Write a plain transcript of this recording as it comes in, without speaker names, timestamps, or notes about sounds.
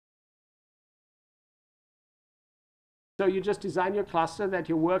So you just design your cluster that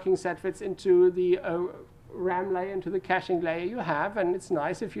your working set fits into the RAM layer, into the caching layer you have, and it's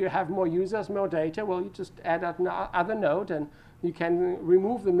nice if you have more users, more data, well, you just add another node, and you can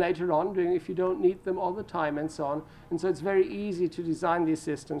remove them later on if you don't need them all the time, and so on. And so it's very easy to design these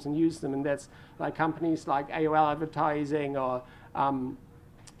systems and use them, and that's like companies like AOL Advertising or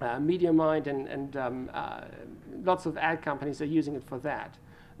MediaMind and lots of ad companies are using it for that.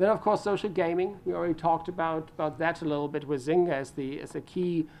 Then, of course, social gaming. We already talked about that a little bit with Zynga as a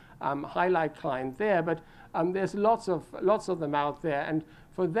key highlight client there. But there's lots of them out there. And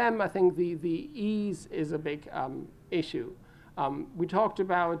for them, I think the ease is a big issue. We talked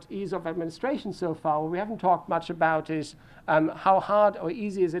about ease of administration so far. What we haven't talked much about is how hard or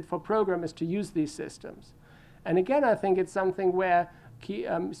easy is it for programmers to use these systems. And again, I think it's something where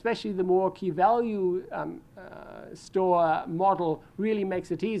especially the more key value store model really makes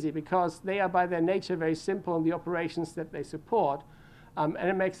it easy, because they are by their nature very simple in the operations that they support. And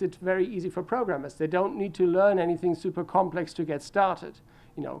it makes it very easy for programmers. They don't need to learn anything super complex to get started.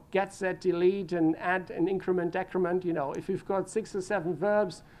 You know, get, set, delete, and add and increment, decrement. You know, if you've got 6 or 7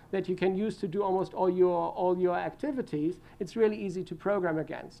 verbs that you can use to do almost all your activities, it's really easy to program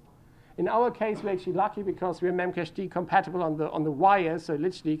against. In our case, we're actually lucky because we're Memcached compatible on the wire, so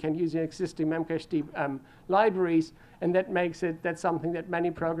literally you can use your existing Memcached libraries, and that makes it that's something that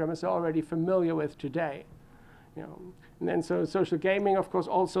many programmers are already familiar with today. You know, and then so social gaming, of course,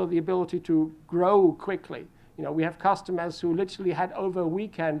 also the ability to grow quickly. You know, we have customers who literally had over a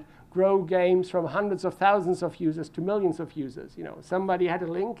weekend grow games from hundreds of thousands of users to millions of users. You know, somebody had a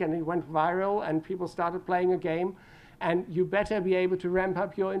link and it went viral, and people started playing a game. And you better be able to ramp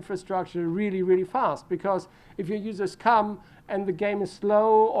up your infrastructure really, really fast, because if your users come and the game is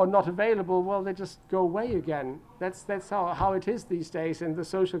slow or not available, well, they just go away again. That's how it is these days in the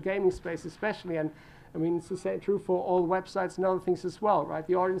social gaming space especially. And I mean, it's the same true for all websites and other things as well, right?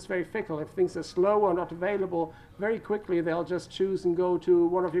 The audience is very fickle. If things are slow or not available, very quickly they'll just choose and go to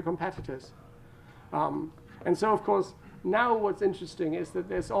one of your competitors. And so, of course, now what's interesting is that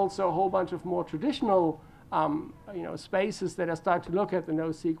there's also a whole bunch of more traditional spaces that are starting to look at the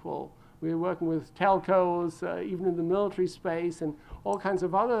NoSQL. We're working with telcos, even in the military space, and all kinds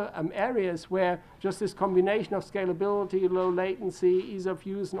of other areas where just this combination of scalability, low latency, ease of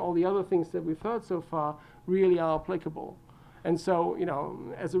use, and all the other things that we've heard so far really are applicable. And so, you know,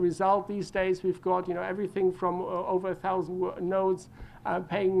 as a result, these days we've got, you know, everything from over 1,000 nodes,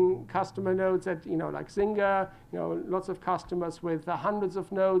 paying customer nodes at, you know, like Zynga, you know, lots of customers with hundreds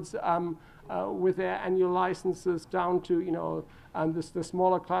of nodes with their annual licenses, down to, you know, the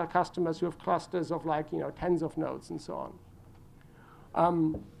smaller customers who have clusters of like, you know, tens of nodes and so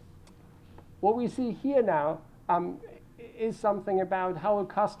on. What we see here now is something about how a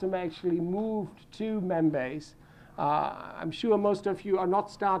customer actually moved to Membase. I'm sure most of you are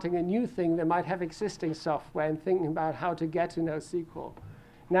not starting a new thing. They might have existing software and thinking about how to get to NoSQL.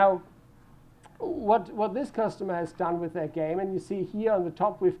 Now, what this customer has done with their game, and you see here on the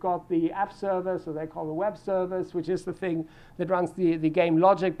top we've got the app server, so they call the web service, which is the thing that runs the game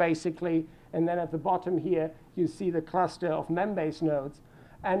logic basically. And then at the bottom here, you see the cluster of Membase nodes.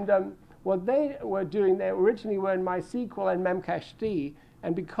 And what they were doing, they originally were in MySQL and Memcached.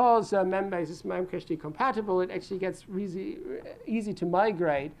 And because Membase is Memcached compatible, it actually gets easy to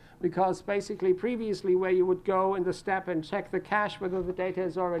migrate, because basically previously where you would go in the step and check the cache, whether the data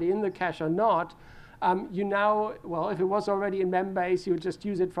is already in the cache or not, you now, well, if it was already in Membase, you would just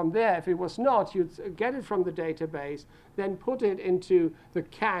use it from there. If it was not, you'd get it from the database, then put it into the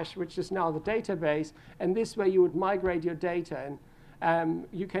cache, which is now the database, and this way you would migrate your data. And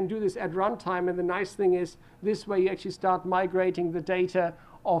you can do this at runtime, and the nice thing is this way you actually start migrating the data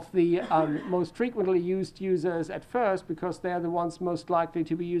of the most frequently used users at first, because they're the ones most likely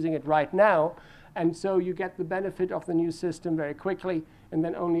to be using it right now. And so you get the benefit of the new system very quickly, and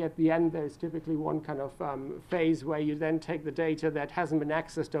then only at the end there's typically one kind of phase where you then take the data that hasn't been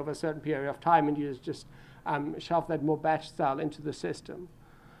accessed over a certain period of time, and you just shove that more batch style into the system.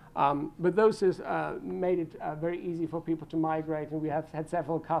 But those has made it very easy for people to migrate, and we have had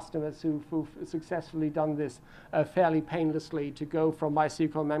several customers who've successfully done this fairly painlessly, to go from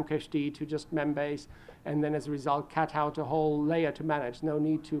MySQL Memcached to just Membase, and then as a result cut out a whole layer to manage. No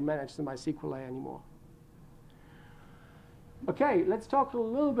need to manage the MySQL layer anymore. OK, let's talk a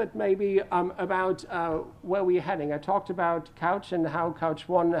little bit maybe about where we're heading. I talked about Couch and how Couch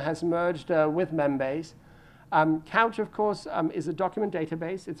 1 has merged with Membase. Couch, of course, is a document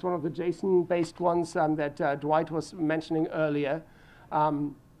database. It's one of the JSON-based ones that Dwight was mentioning earlier.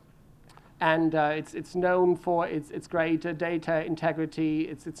 And it's known for its great data integrity.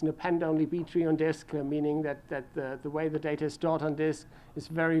 It's an append-only B tree on disk, meaning that the way the data is stored on disk is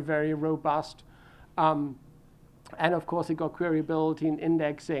very, very robust. And of course, it got queryability and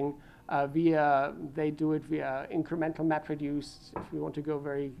indexing they do it via incremental MapReduce, if we want to go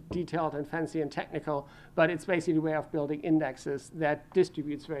very detailed and fancy and technical. But it's basically a way of building indexes that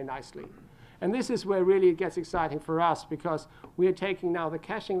distributes very nicely. And this is where really it gets exciting for us, because we are taking now the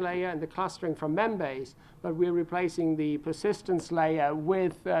caching layer and the clustering from Membase, but we're replacing the persistence layer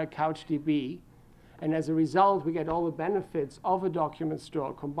with CouchDB. And as a result, we get all the benefits of a document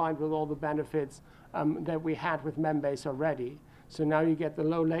store combined with all the benefits that we had with Membase already. So now you get the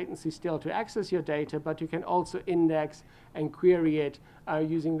low latency still to access your data, but you can also index and query it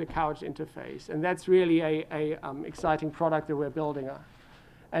using the Couch interface. And that's really a exciting product that we're building on.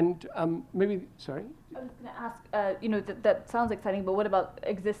 And maybe, sorry? I was going to ask, that sounds exciting, but what about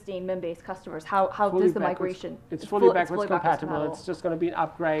existing Membase customers? How does the migration? It's fully backwards compatible. It's just going to be an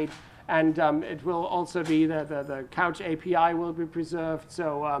upgrade. And it will also be, the Couch API will be preserved.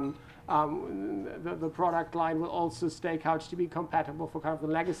 So the product line will also stay CouchDB compatible for kind of the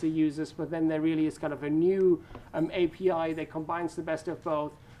legacy users. But then there really is kind of a new API that combines the best of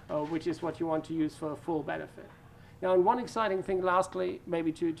both, which is what you want to use for full benefit. Now, and one exciting thing, lastly,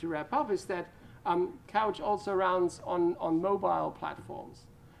 maybe to wrap up, is that Couch also runs on mobile platforms.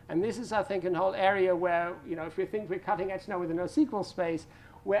 And this is, I think, a whole area where, if we think we're cutting edge now with the NoSQL space,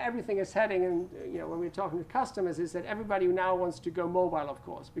 where everything is heading, and when we're talking to customers, is that everybody now wants to go mobile, of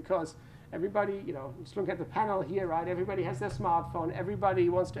course, because everybody, just look at the panel here, right? Everybody has their smartphone. Everybody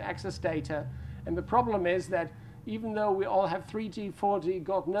wants to access data. And the problem is that even though we all have 3G, 4G,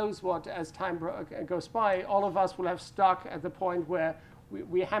 God knows what, as time goes by, all of us will have stuck at the point where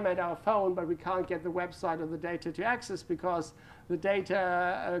we hammered our phone, but we can't get the website or the data to access because the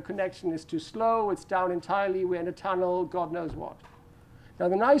data connection is too slow, it's down entirely, we're in a tunnel, God knows what. Now,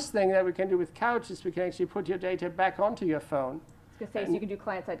 the nice thing that we can do with Couch is we can actually put your data back onto your phone. So you can do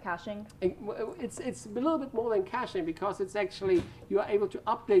client-side caching? It's a little bit more than caching, because it's actually, you are able to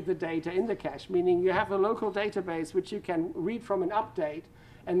update the data in the cache, meaning you have a local database which you can read from and update,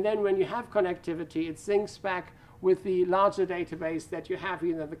 and then when you have connectivity, it syncs back with the larger database that you have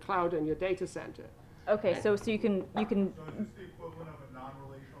in the cloud and your data center. Okay, so you can. So is this the equivalent of a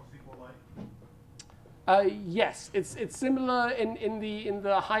non-relational SQLite? Yes, it's similar in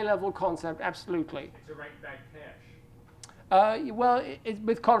the high-level concept, absolutely. It's a write-back cache. Well,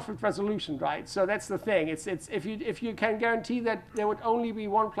 with conflict resolution, right? So that's the thing. It's if you can guarantee that there would only be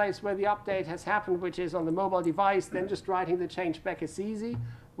one place where the update has happened, which is on the mobile device, then just writing the change back is easy.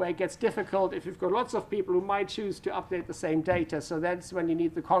 Where it gets difficult if you've got lots of people who might choose to update the same data. So that's when you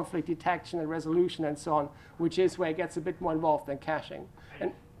need the conflict detection and resolution and so on, which is where it gets a bit more involved than caching.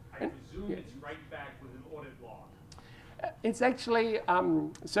 I presume it's write back with an audit log. It's actually,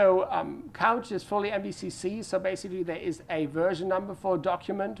 Couch is fully MBCC, so basically there is a version number for a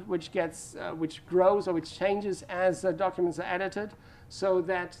document which grows or which changes as documents are edited. So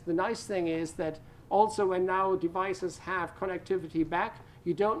that the nice thing is that also when now devices have connectivity back,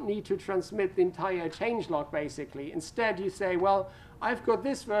 you don't need to transmit the entire change log, basically. Instead, you say, well, I've got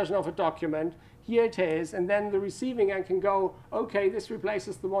this version of a document, here it is, and then the receiving end can go, OK, this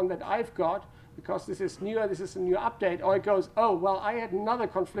replaces the one that I've got, because this is newer, this is a new update. Or it goes, oh, well, I had another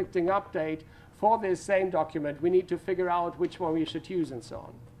conflicting update for this same document. We need to figure out which one we should use, and so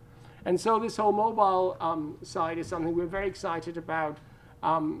on. And so this whole mobile side is something we're very excited about.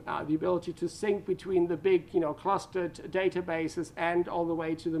 The ability to sync between the big, clustered databases and all the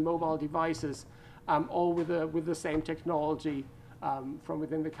way to the mobile devices, all with the same technology from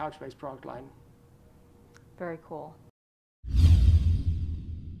within the Couchbase product line. Very cool.